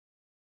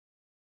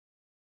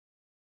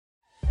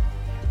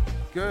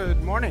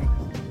Good morning.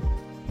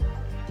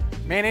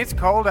 Man, it's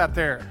cold out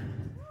there.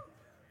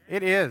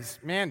 It is.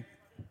 Man,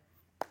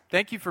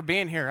 thank you for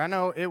being here. I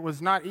know it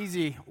was not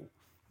easy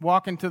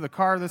walking to the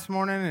car this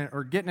morning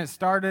or getting it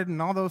started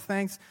and all those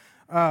things,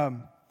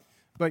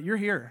 but you're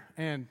here,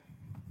 and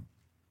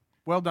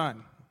well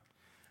done.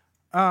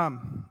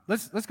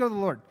 Let's go to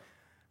the Lord.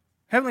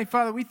 Heavenly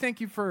Father, we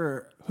thank you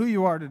for who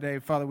you are today,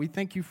 Father. We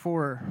thank you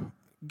for,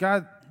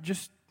 God,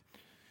 just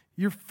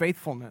your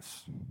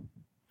faithfulness.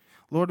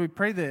 Lord, we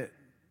pray that,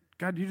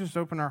 God, you just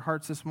open our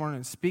hearts this morning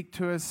and speak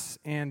to us.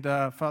 And,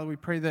 Father, we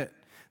pray that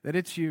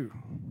it's you.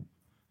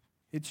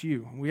 It's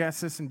you. We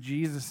ask this in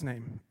Jesus'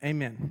 name.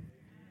 Amen.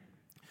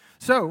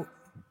 So,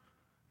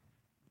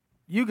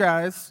 you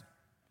guys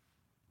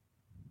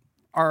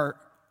are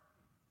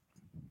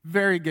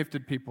very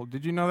gifted people.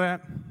 Did you know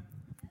that?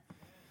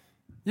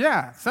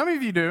 Yeah, some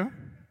of you do.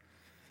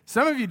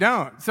 Some of you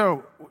don't.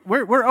 So,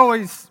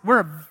 we're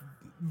a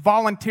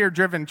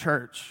volunteer-driven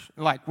church.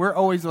 Like, we're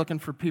always looking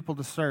for people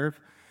to serve.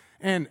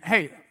 And,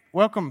 hey,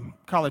 welcome,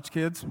 college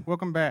kids.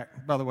 Welcome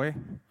back, by the way.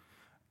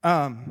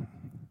 But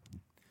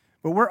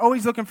we're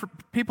always looking for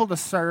people to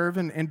serve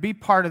and be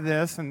part of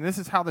this, and this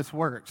is how this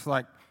works.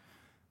 Like,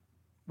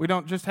 we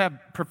don't just have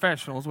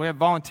professionals. We have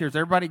volunteers.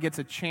 Everybody gets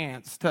a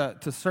chance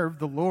to serve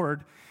the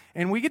Lord.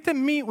 And we get to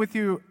meet with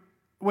you,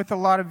 with a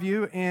lot of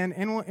you,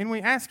 and we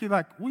ask you,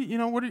 like, what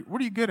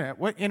are you good at?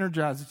 What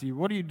energizes you?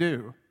 What do you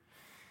do?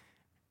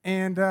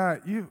 And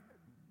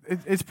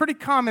it's pretty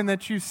common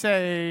that you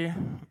say,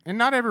 and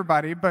not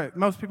everybody, but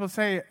most people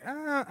say,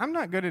 I'm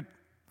not good at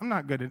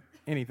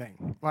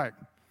anything. Like,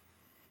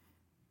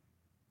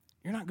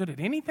 you're not good at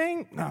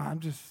anything? No, I'm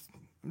just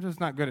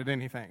not good at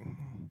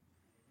anything.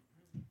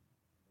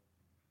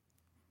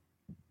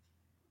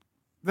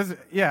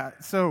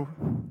 So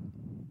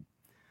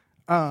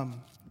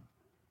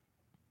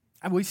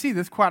we see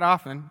this quite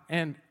often,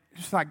 and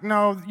it's like,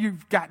 no,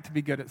 you've got to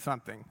be good at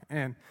something.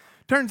 And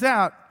turns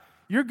out,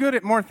 you're good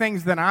at more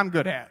things than I'm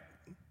good at.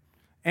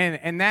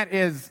 And that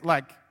is,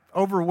 like,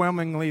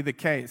 overwhelmingly the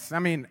case. I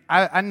mean,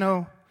 I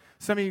know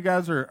some of you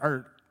guys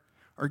are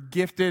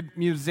gifted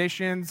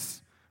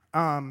musicians.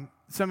 Some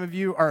of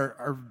you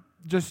are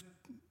just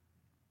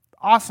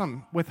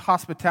awesome with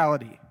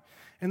hospitality.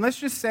 And let's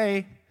just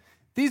say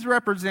these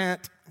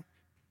represent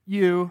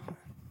you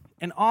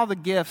and all the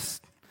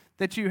gifts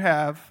that you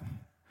have.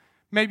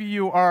 Maybe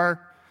you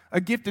are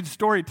a gifted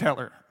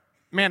storyteller.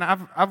 Man,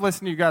 I've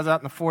listened to you guys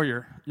out in the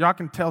foyer. Y'all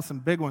can tell some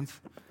big ones.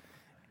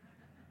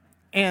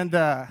 And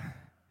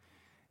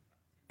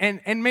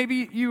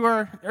maybe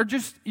you're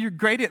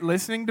great at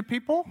listening to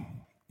people.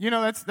 You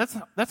know,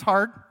 that's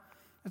hard.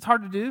 It's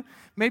hard to do.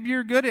 Maybe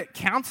you're good at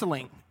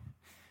counseling.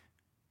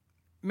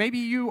 Maybe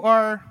you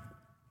are,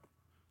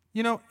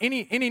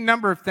 any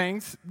number of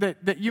things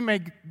that you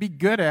may be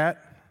good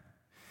at.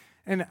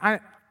 And I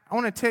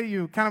want to tell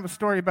you kind of a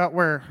story about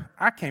where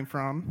I came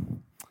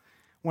from.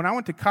 When I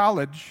went to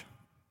college,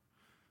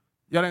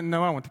 y'all didn't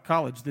know I went to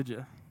college, did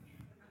you?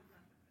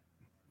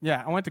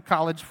 Yeah, I went to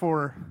college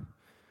for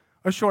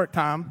a short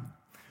time.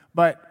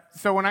 But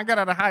so when I got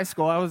out of high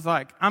school, I was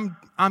like, I'm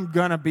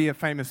gonna be a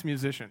famous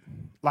musician.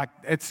 Like,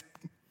 it's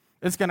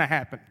gonna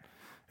happen.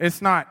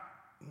 It's not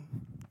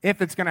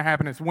if it's gonna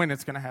happen, it's when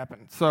it's gonna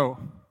happen. So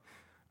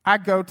I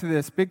go to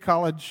this big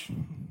college,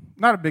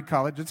 not a big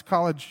college, it's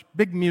college,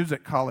 big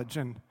music college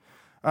in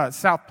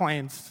South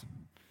Plains.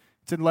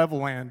 It's in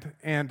Levelland,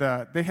 and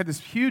they had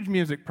this huge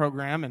music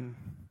program, and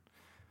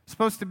it's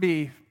supposed to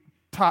be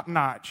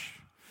top-notch.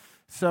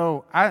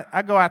 So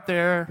I go out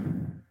there,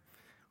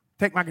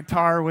 take my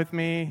guitar with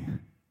me,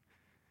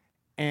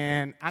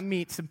 and I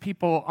meet some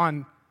people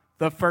on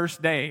the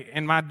first day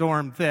in my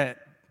dorm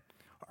that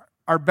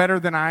are better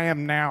than I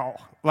am now.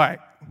 Like,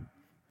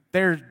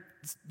 they're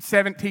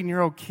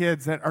 17-year-old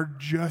kids that are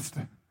just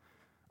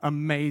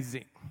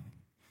amazing.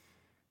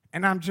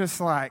 And I'm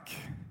just like,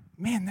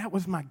 man, that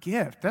was my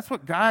gift. That's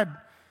what God,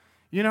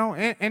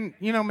 and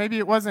maybe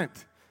it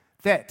wasn't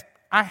that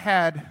I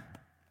had,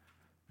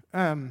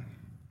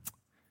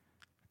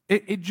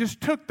 it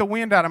just took the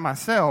wind out of my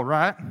sail,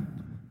 right?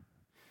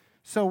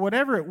 So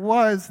whatever it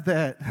was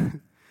that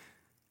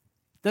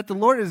the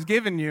Lord has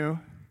given you,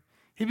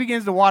 He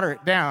begins to water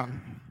it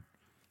down.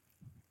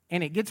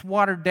 And it gets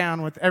watered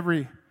down with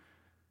every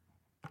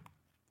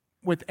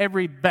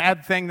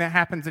bad thing that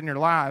happens in your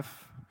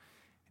life.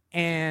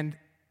 And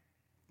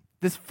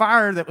this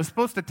fire that was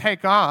supposed to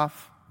take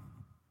off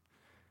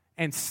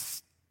and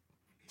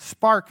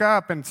spark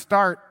up and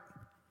start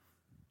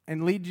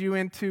and lead you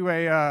into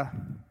a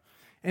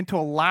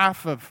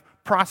life of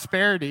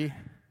prosperity,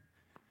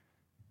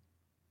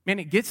 and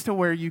it gets to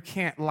where you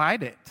can't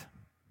light it.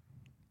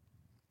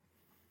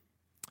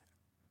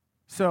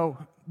 So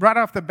right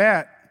off the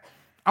bat,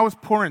 I was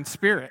poor in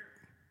spirit.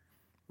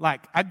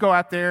 Like, I'd go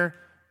out there,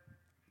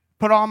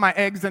 put all my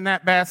eggs in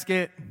that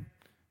basket,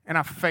 and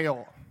I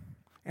fail.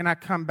 And I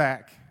come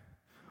back,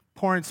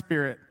 poor in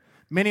spirit.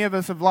 Many of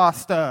us have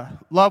lost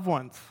loved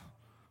ones.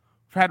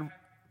 We've had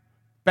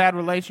bad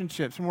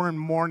relationships, and we're in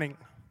mourning.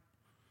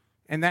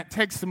 And that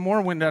takes some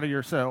more wind out of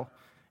your sail.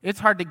 It's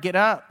hard to get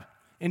up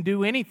and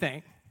do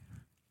anything.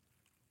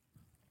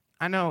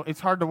 I know it's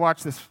hard to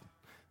watch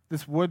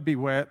this wood be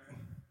wet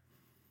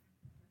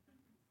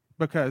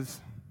because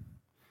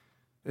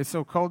it's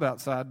so cold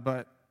outside,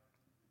 but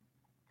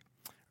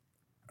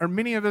or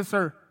many of us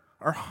are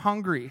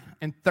hungry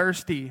and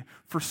thirsty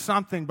for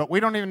something, but we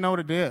don't even know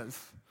what it is.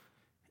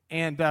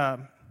 And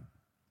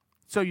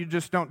so you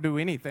just don't do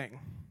anything.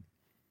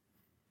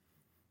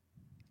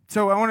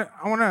 So I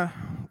want to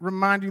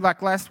remind you,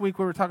 like last week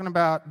we were talking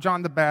about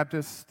John the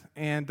Baptist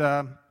and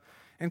kind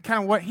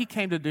of what he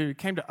came to do. He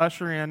came to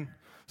usher in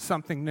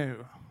something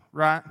new,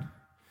 right?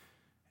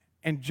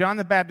 And John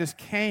the Baptist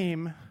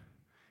came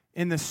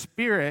in the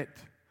spirit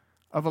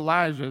of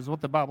Elijah, is what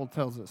the Bible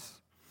tells us.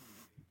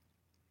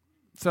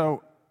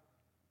 So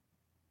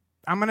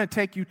I'm going to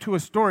take you to a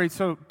story.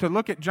 So to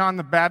look at John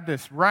the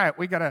Baptist, right,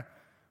 we got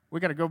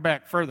to go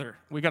back further.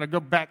 We got to go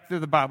back through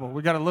the Bible.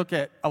 We got to look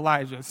at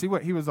Elijah, see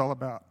what he was all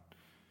about.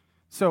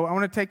 So I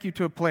want to take you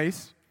to a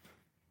place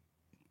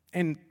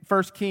in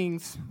 1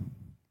 Kings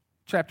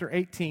chapter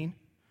 18.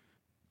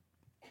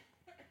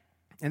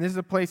 And this is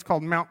a place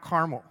called Mount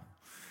Carmel.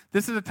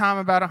 This is a time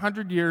about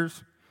 100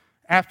 years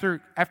after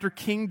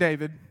King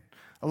David.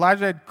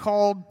 Elijah had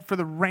called for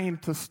the rain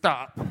to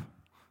stop.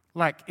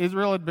 Like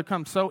Israel had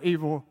become so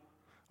evil,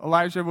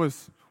 Elijah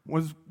was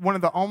one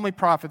of the only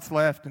prophets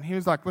left, and he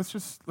was like, let's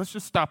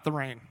just stop the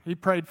rain. He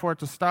prayed for it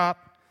to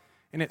stop,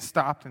 and it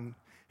stopped. And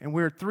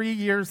we're 3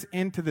 years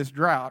into this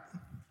drought.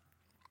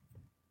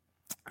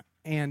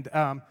 And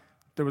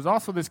there was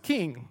also this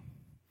king.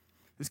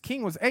 This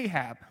king was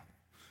Ahab.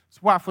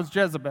 His wife was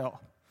Jezebel.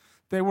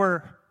 They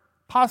were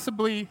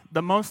possibly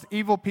the most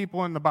evil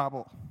people in the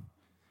Bible.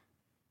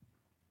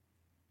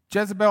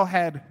 Jezebel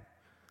had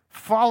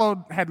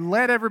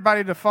led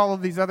everybody to follow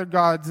these other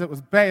gods. It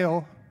was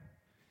Baal.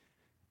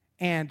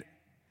 And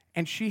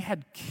she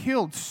had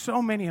killed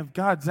so many of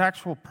God's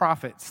actual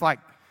prophets, like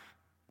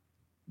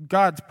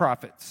God's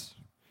prophets.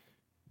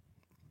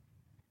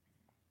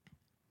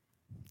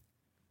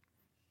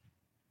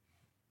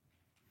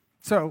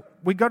 So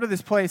we go to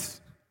this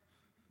place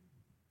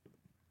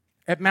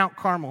at Mount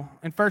Carmel.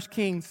 In 1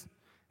 Kings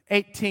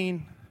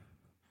 18:20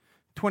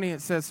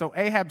 it says, so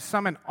Ahab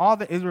summoned all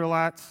the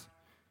Israelites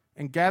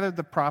and gathered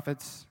the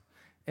prophets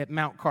at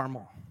Mount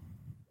Carmel.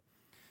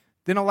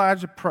 Then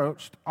Elijah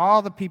approached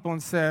all the people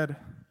and said,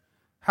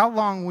 how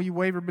long will you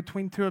waver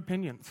between two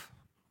opinions?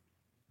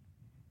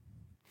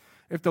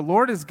 If the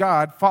Lord is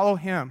God, follow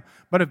him.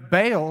 But if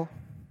Baal,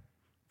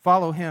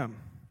 follow him.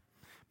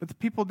 But the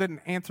people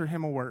didn't answer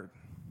him a word.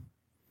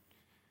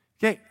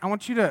 Okay, I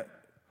want you to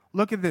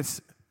look at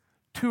this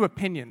two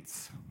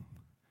opinions.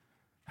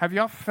 Have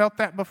y'all felt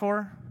that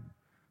before?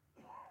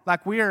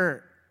 Like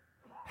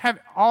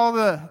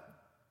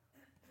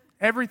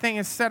everything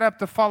is set up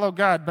to follow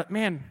God, but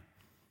man,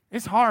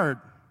 it's hard.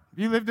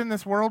 You lived in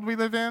this world we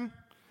live in,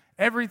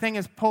 everything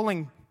is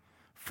pulling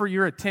for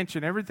your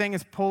attention. Everything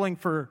is pulling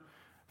for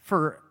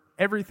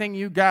everything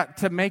you got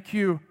to make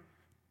you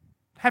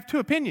have two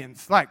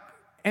opinions. Like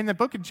in the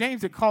book of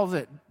James, it calls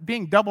it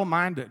being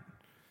double-minded.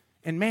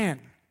 And man,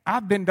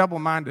 I've been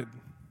double-minded.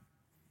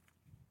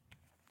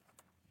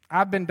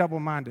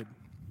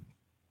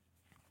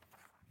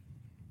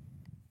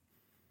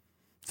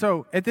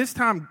 So at this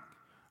time,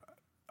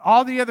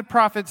 all the other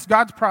prophets,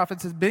 God's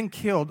prophets, has been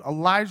killed.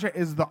 Elijah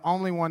is the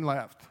only one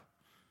left.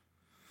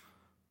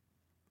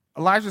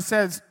 Elijah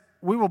says,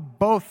 we will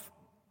both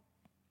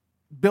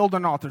build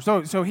an altar.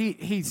 So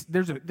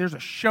there's a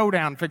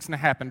showdown fixing to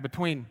happen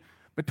between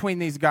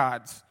these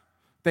gods.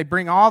 They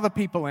bring all the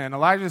people in.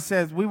 Elijah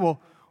says, we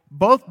will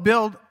both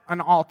build an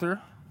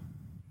altar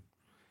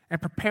and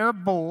prepare a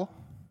bull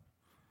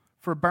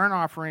for a burnt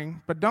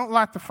offering, but don't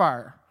light the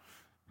fire.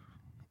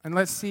 And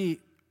let's see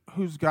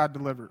whose God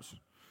delivers.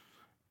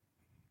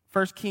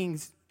 1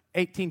 Kings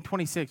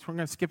 18:26. We're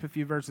going to skip a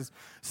few verses.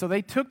 So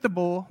they took the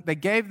bull. They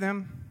gave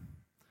them.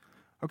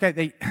 Okay,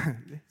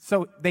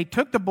 they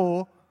took the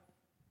bull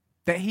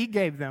that he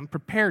gave them,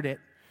 prepared it,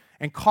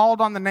 and called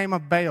on the name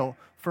of Baal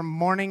from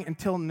morning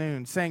until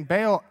noon, saying,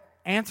 Baal,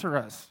 answer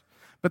us.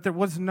 But there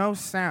was no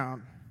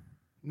sound.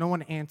 No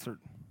one answered.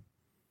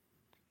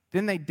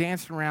 Then they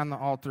danced around the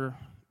altar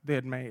they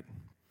had made.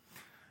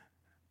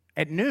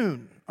 At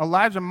noon,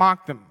 Elijah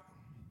mocked them.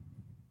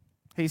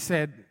 He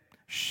said,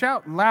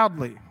 shout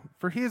loudly,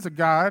 for he is a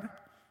god.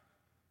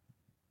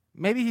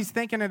 Maybe he's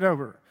thinking it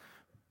over.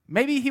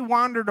 Maybe he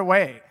wandered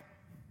away.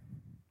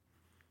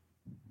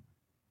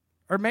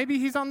 Or maybe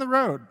he's on the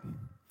road.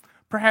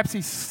 Perhaps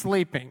he's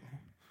sleeping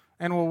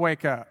and will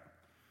wake up.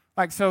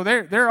 Like, so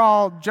they're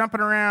all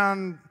jumping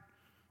around,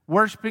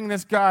 worshiping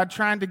this God,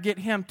 trying to get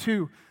him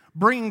to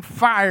bring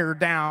fire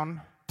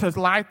down to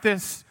light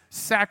this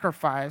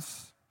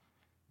sacrifice.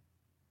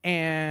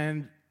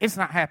 And it's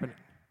not happening.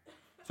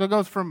 So it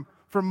goes from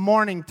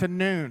morning to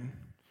noon.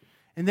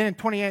 And then in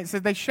 28 it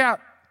says,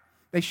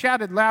 they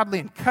shouted loudly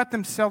and cut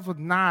themselves with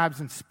knives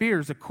and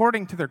spears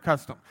according to their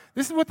custom.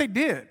 This is what they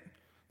did.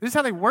 This is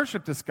how they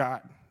worshiped this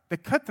God. They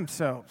cut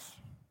themselves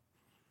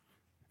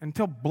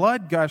until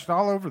blood gushed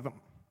all over them.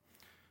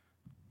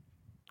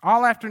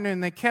 All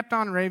afternoon, they kept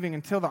on raving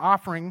until the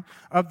offering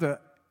of the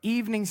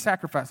evening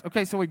sacrifice.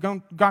 Okay, so we've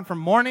gone from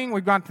morning,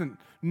 we've gone to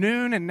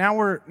noon, and now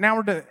we're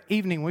to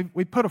evening.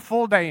 We put a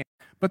full day in,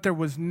 but there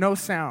was no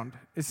sound.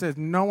 It says,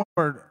 no one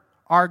heard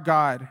our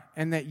God,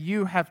 and that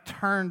you have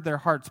turned their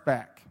hearts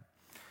back.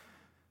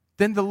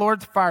 Then the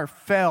Lord's fire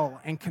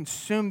fell and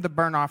consumed the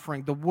burnt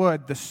offering, the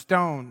wood, the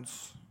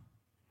stones,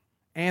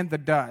 and the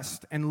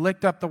dust, and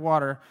licked up the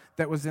water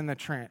that was in the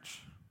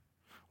trench.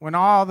 When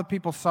all the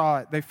people saw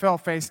it, they fell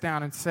face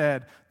down and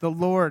said, the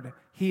Lord,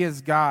 He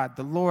is God.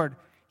 The Lord,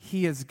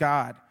 He is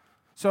God.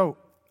 So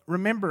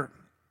remember,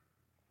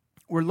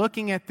 we're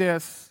looking at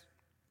this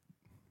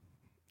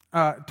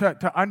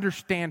to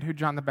understand who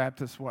John the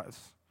Baptist was.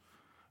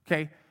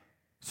 Okay?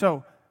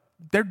 So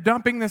they're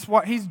dumping this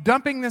water. He's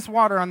dumping this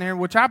water on there,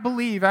 which I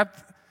believe that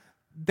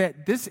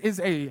this is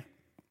a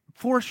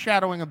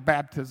foreshadowing of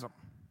baptism.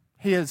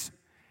 He is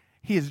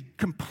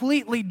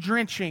completely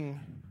drenching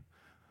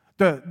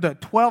the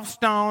 12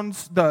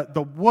 stones,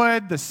 the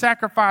wood, the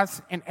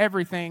sacrifice, and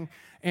everything.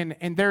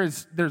 And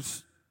there's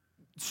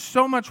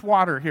so much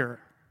water here.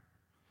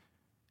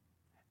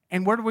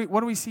 And what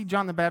do we see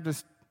John the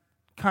Baptist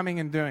coming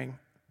and doing?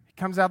 He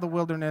comes out of the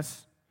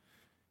wilderness,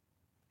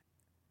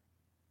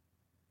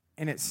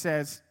 and it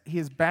says he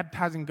is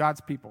baptizing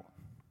God's people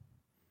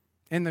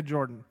in the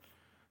Jordan.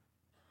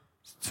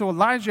 So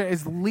Elijah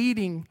is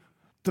leading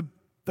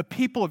the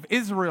people of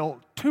Israel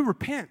to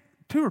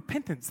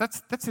repentance.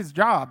 That's his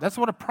job. That's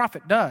what a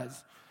prophet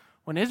does.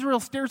 When Israel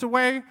steers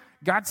away,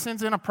 God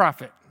sends in a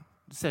prophet.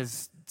 It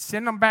says,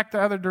 send them back the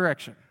other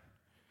direction.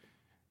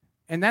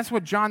 And that's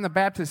what John the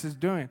Baptist is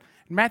doing.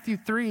 In Matthew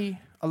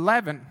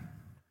 3:11,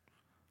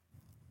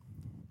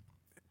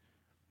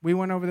 we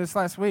went over this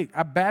last week.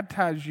 I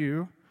baptize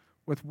you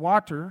with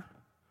water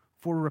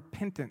for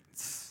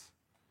repentance.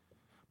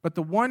 But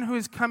the one who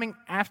is coming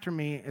after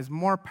me is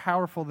more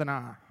powerful than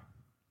I.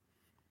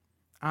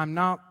 I'm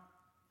not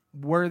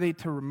worthy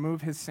to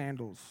remove his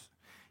sandals.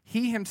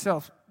 He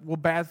himself will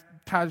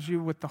baptize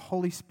you with the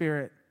Holy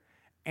Spirit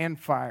and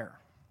fire.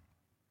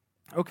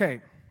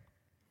 Okay.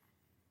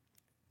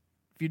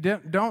 If you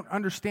don't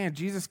understand,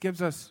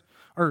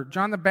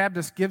 John the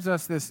Baptist gives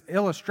us this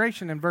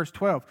illustration in verse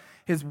 12.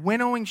 His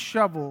winnowing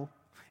shovel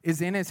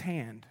is in his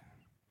hand,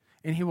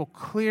 and he will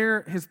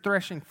clear his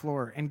threshing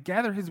floor and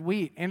gather his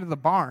wheat into the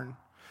barn.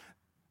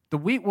 The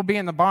wheat will be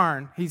in the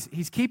barn.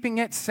 He's keeping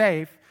it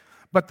safe,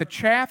 but the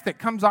chaff that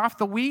comes off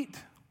the wheat,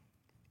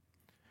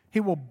 he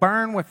will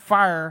burn with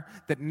fire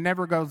that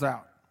never goes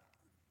out.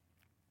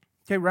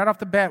 Okay, right off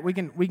the bat, we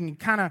can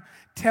kind of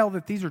tell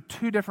that these are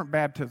two different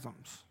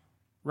baptisms,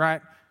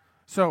 right?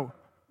 So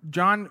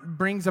John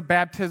brings a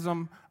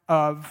baptism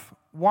of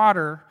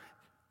water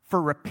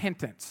for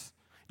repentance.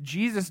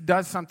 Jesus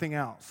does something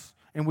else,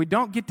 and we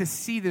don't get to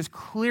see this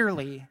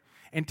clearly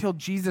until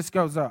Jesus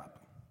goes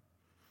up.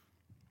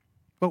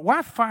 But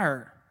why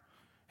fire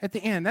at the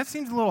end? That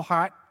seems a little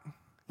hot.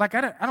 Like,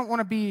 I don't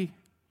want to be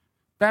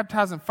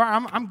baptized in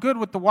fire. I'm good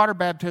with the water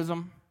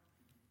baptism.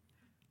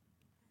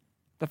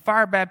 The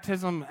fire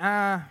baptism,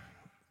 I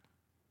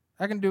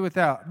can do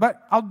without. But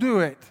I'll do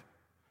it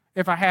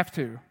if I have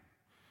to.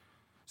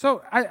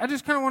 So I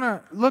just kind of want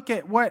to look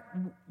at what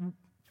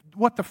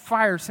the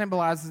fire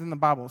symbolizes in the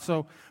Bible.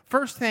 So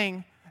first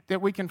thing that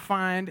we can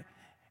find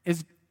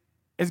is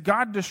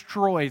God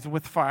destroys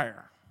with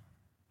fire.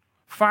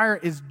 Fire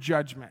is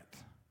judgment.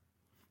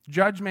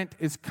 Judgment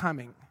is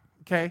coming,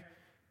 okay?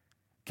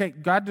 Okay,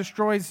 God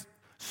destroys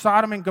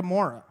Sodom and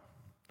Gomorrah.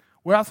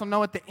 We also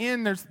know at the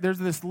end there's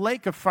this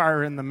lake of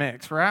fire in the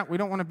mix, right? We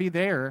don't want to be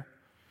there.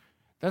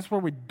 That's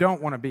where we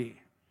don't want to be.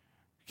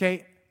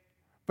 Okay?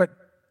 But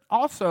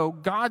also,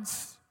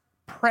 God's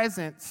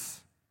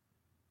presence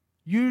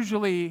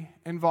usually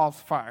involves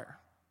fire.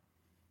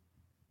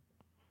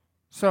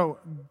 So,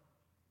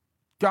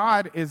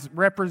 God is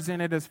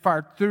represented as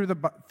fire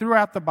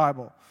throughout the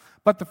Bible.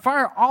 But the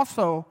fire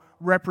also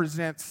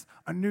represents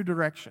a new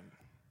direction.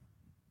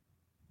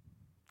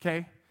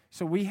 Okay?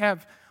 So we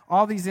have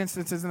all these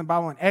instances in the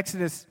Bible. In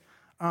Exodus,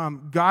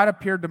 God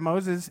appeared to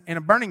Moses in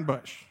a burning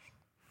bush.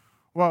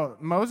 Well,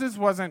 Moses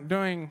wasn't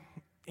doing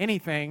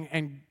anything,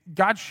 and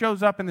God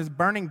shows up in this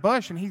burning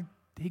bush, and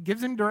he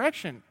gives him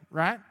direction,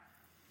 right?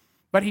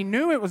 But he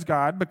knew it was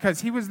God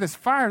because he was this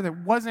fire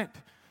that wasn't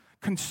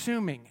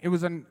consuming. It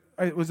was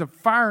a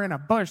fire in a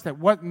bush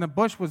the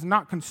bush was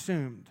not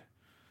consumed.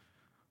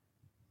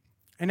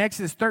 In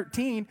Exodus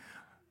 13,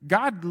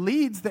 God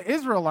leads the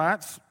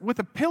Israelites with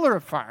a pillar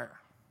of fire.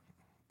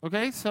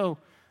 Okay, so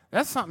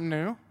that's something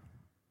new.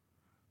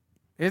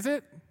 Is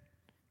it?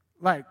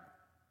 Like,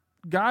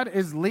 God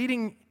is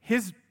leading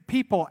his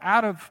people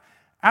out of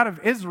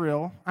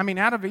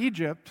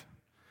Egypt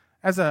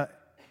as a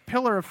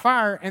pillar of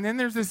fire, and then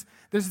there's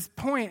this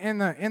point in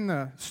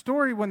the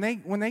story when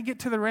they get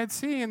to the Red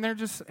Sea, and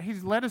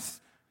he's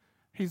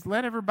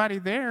led everybody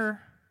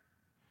there,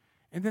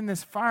 and then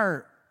this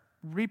fire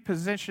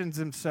repositions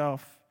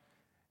himself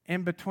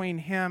in between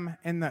him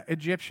and the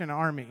Egyptian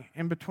army,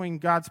 in between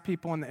God's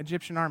people and the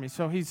Egyptian army.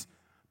 So he's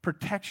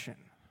protection,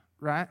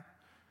 right?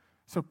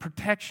 So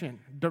protection,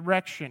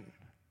 direction,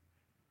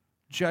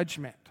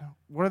 judgment.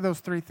 What do those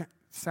three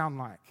sound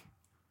like?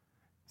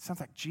 It sounds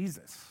like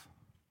Jesus.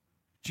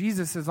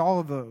 Jesus is all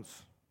of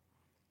those.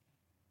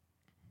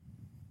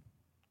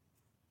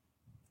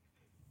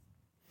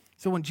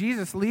 So when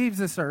Jesus leaves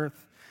this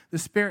earth, the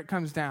Spirit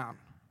comes down.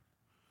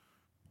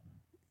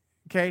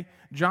 Okay?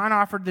 John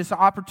offered this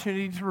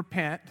opportunity to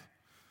repent,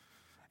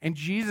 and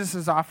Jesus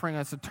is offering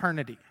us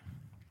eternity.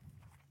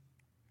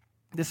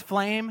 This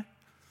flame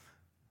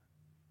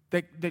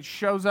that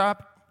shows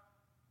up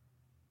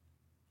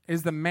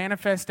is the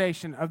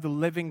manifestation of the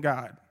living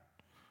God.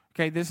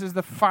 Okay, this is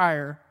the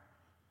fire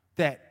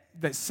that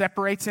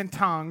separates in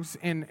tongues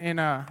in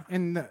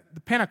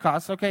the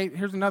Pentecost. Okay,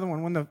 here's another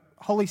one. When the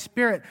Holy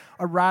Spirit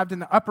arrived in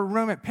the upper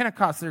room at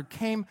Pentecost, there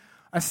came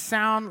a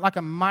sound like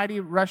a mighty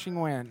rushing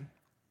wind,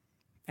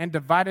 and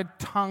divided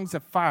tongues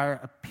of fire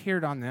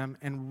appeared on them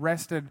and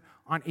rested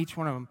on each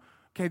one of them.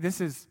 Okay,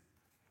 this is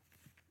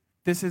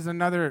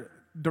another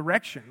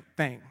direction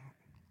thing.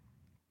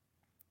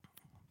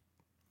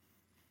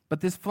 But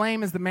this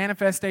flame is the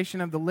manifestation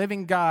of the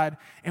living God,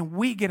 and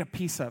we get a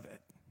piece of it.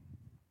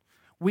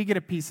 We get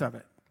a piece of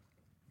it.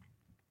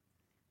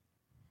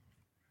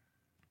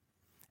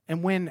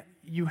 And when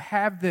you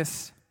have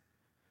this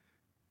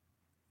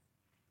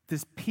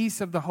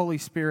piece of the Holy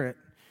Spirit,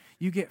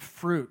 you get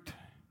fruit.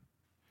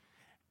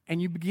 And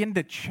you begin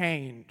to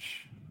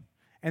change.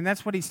 And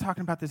that's what he's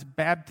talking about, this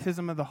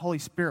baptism of the Holy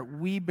Spirit.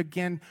 We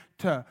begin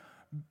to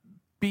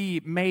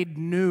be made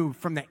new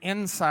from the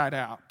inside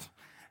out.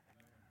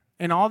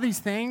 And all these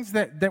things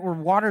that were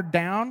watered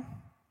down,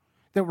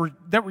 that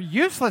were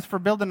useless for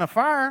building a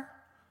fire,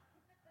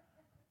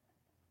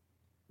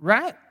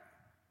 right?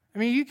 I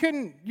mean, you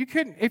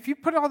couldn't, if you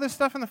put all this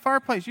stuff in the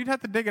fireplace, you'd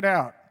have to dig it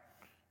out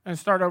and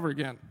start over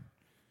again.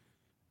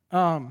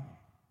 But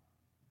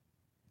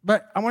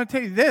I want to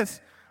tell you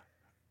this,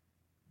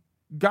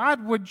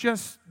 God would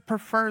just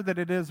prefer that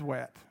it is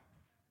wet,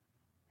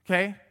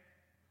 okay?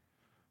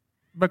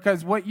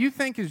 Because what you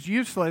think is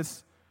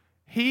useless,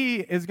 he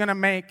is going to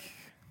make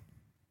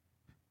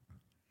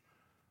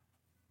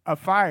a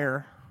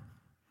fire.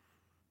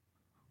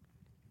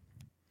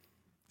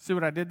 See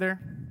what I did there?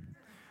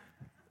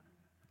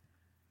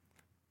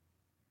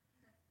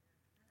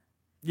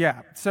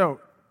 Yeah, so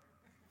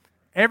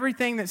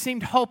everything that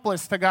seemed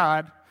hopeless to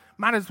God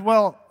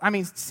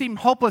seemed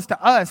hopeless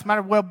to us, might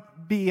as well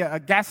be a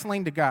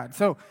gasoline to God.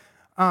 So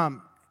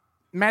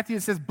Matthew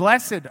says,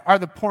 blessed are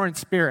the poor in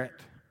spirit,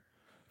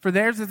 for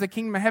theirs is the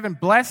kingdom of heaven.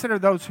 Blessed are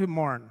those who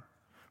mourn,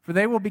 for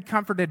they will be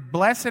comforted.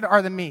 Blessed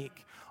are the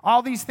meek.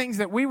 All these things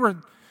that we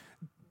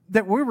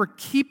were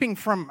keeping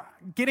from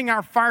getting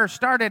our fire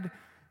started,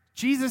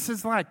 Jesus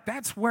is like,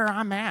 that's where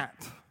I'm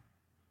at.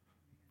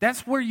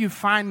 That's where you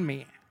find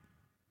me.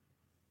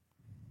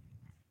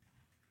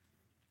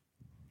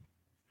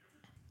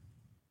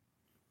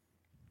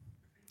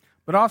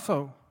 But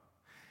also,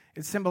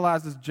 it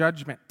symbolizes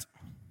judgment.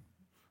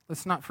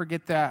 Let's not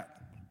forget that.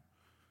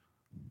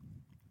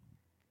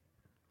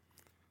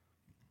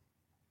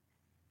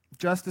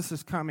 Justice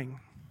is coming.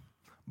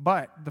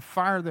 But the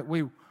fire that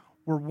we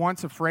were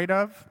once afraid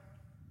of,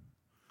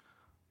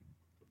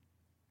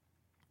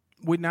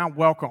 we now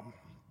welcome.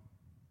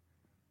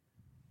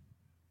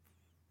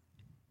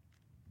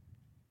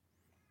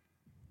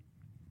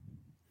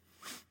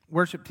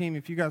 Worship team,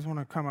 if you guys want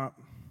to come up.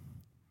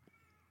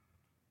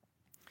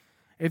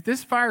 If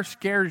this fire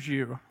scares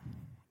you,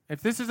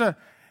 if this is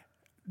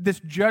this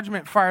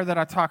judgment fire that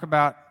I talk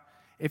about,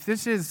 if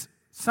this is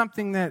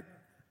something that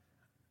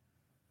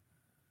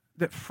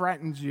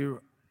frightens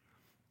you,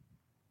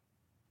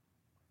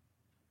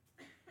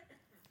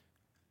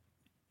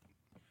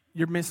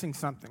 you're missing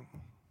something.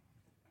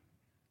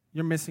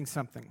 You're missing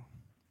something.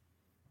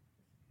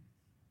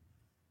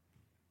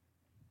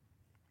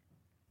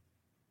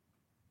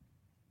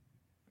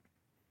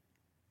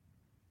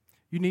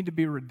 You need to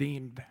be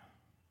redeemed.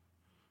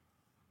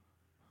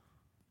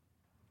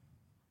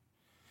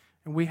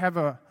 And we have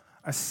a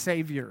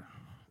Savior.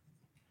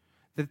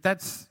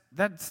 That's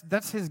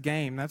his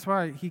game. That's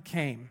why he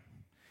came.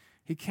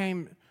 He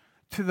came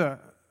to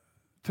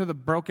the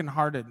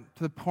brokenhearted,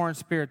 to the poor in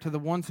spirit, to the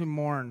ones who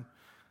mourn,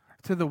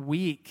 to the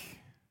weak,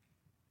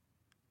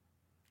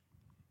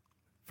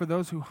 for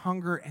those who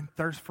hunger and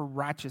thirst for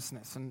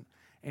righteousness,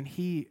 and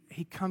he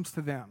comes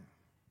to them.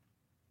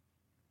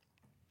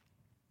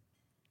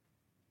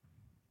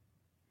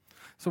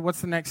 So what's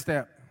the next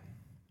step?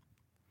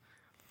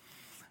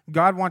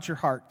 God wants your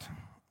heart.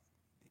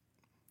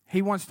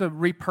 He wants to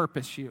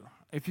repurpose you.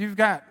 If you've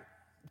got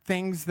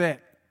things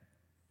that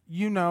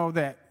you know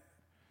that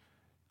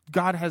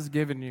God has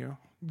given you,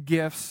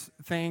 gifts,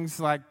 things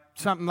like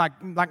something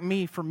like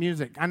me for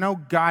music. I know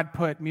God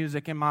put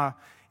music in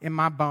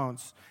my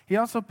bones. He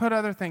also put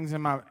other things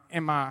in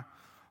my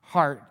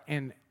heart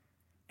and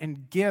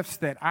gifts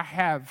that I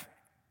have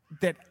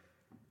that,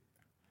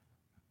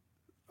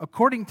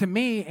 according to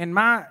me and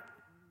my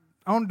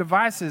own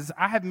devices,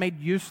 I have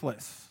made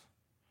useless.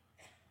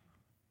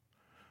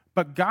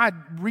 But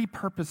God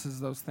repurposes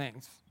those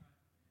things.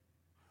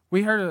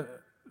 We heard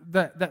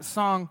that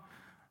song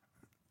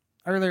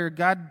earlier,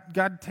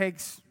 God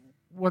takes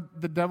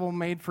what the devil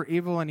made for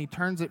evil and he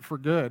turns it for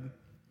good.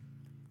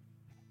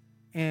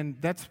 And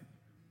that's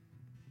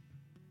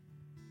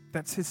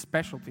his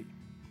specialty.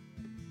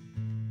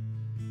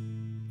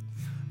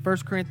 1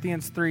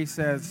 Corinthians 3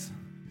 says,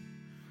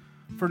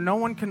 "For no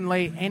one can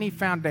lay any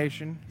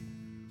foundation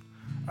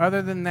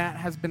other than that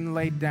has been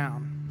laid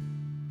down.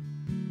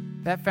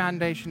 That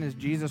foundation is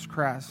Jesus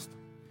Christ.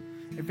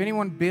 If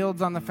anyone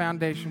builds on the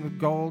foundation with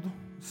gold,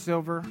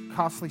 silver,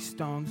 costly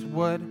stones,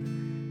 wood,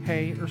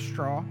 hay, or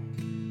straw,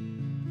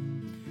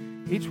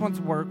 each one's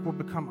work will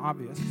become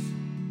obvious,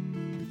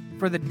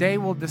 for the day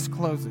will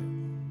disclose it,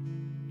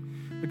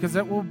 because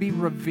it will be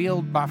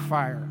revealed by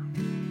fire.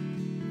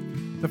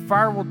 The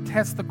fire will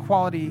test the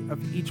quality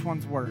of each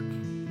one's work.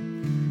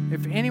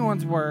 If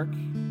anyone's work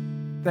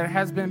that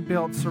has been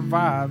built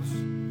survives,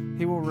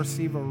 he will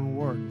receive a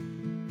reward.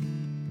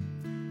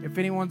 If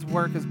anyone's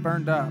work is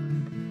burned up,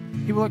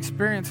 he will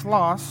experience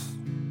loss,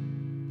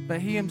 but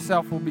he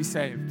himself will be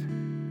saved,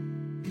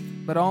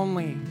 but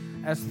only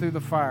as through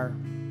the fire."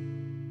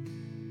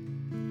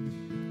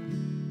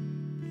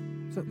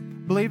 So,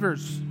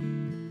 believers,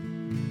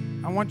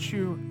 I want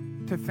you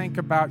to think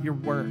about your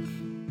work.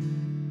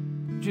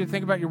 I want you to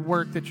think about your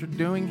work that you're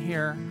doing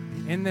here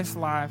in this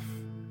life,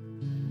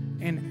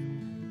 and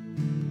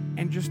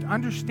just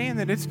understand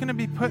that it's going to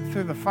be put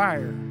through the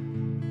fire.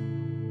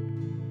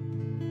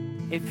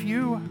 If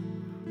you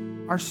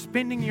are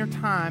spending your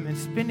time and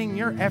spending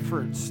your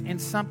efforts in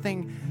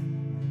something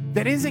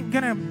that isn't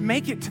going to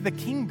make it to the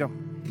kingdom,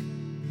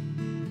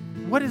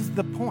 what is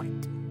the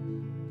point?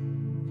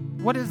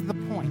 What is the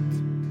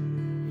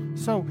point?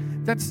 So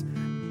that's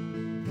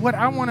what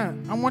I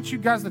want you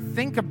guys to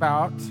think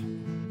about.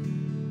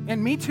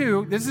 And me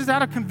too, this is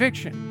out of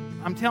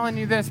conviction. I'm telling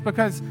you this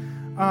because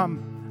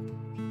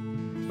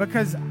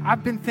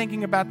I've been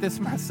thinking about this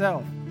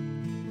myself.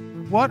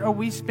 What are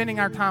we spending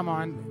our time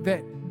on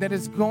that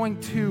is going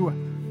to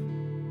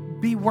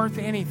be worth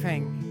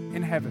anything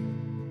in heaven?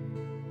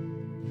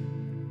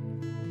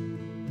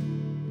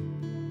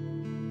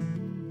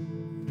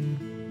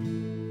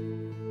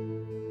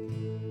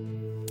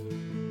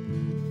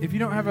 If you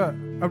don't have a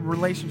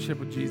relationship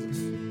with Jesus,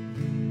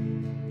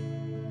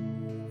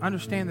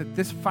 understand that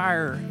this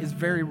fire is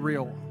very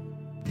real.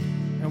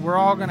 And we're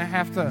all going to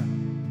have to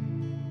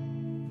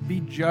be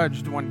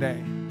judged one day.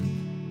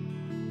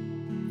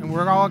 And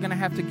we're all going to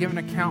have to give an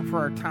account for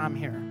our time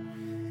here.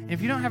 And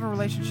if you don't have a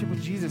relationship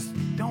with Jesus,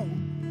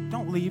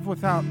 don't leave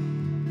without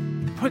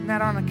putting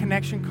that on a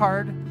connection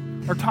card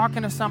or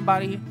talking to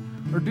somebody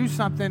or do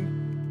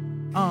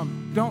something.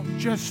 Don't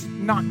just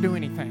not do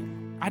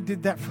anything. I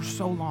did that for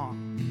so long.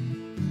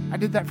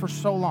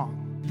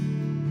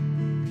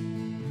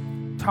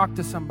 Talk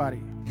to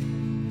somebody.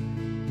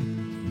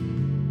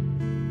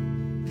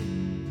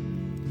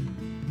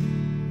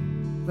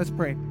 Let's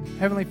pray.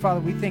 Heavenly Father,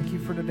 we thank you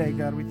for today,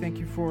 God. We thank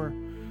you for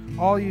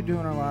all you do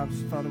in our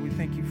lives, Father. We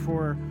thank you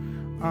for,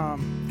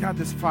 God,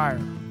 this fire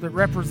that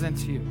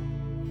represents you.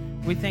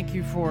 We thank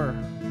you for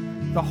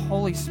the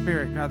Holy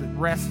Spirit, God, that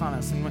rests on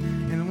us.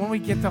 And when we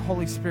get the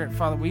Holy Spirit,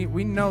 Father,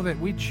 we know that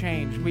we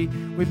change. We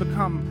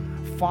become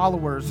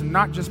followers and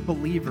not just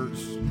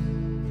believers.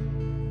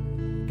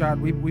 God,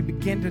 we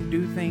begin to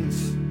do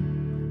things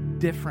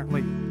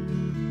differently.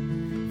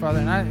 Father,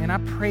 and I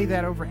pray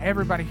that over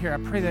everybody here. I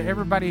pray that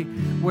everybody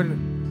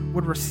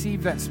would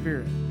receive that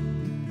Spirit.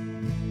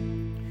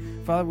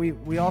 Father,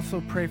 we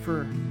also pray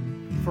for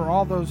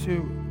all those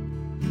who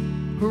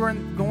are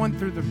going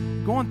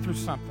through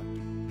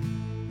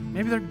something.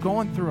 Maybe they're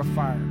going through a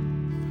fire,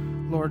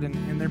 Lord,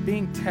 and they're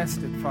being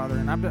tested, Father.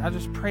 And I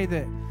just pray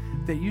that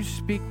you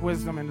speak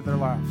wisdom into their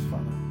lives,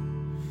 Father.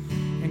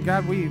 And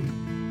God, we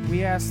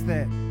ask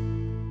that,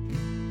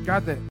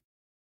 God, that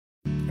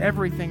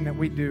everything that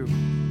we do,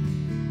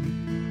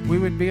 we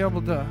would be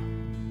able to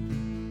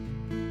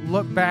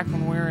look back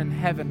when we're in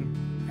heaven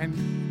and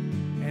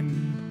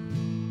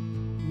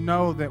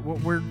know that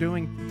what we're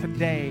doing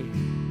today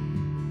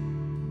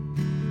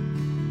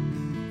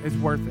is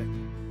worth it.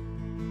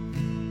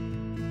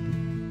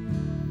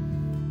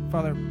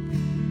 Father,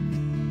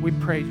 we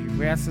praise you.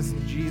 We ask this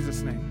in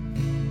Jesus'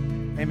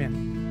 name. Amen.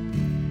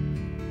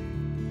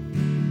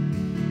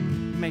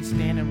 You may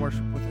stand and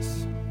worship.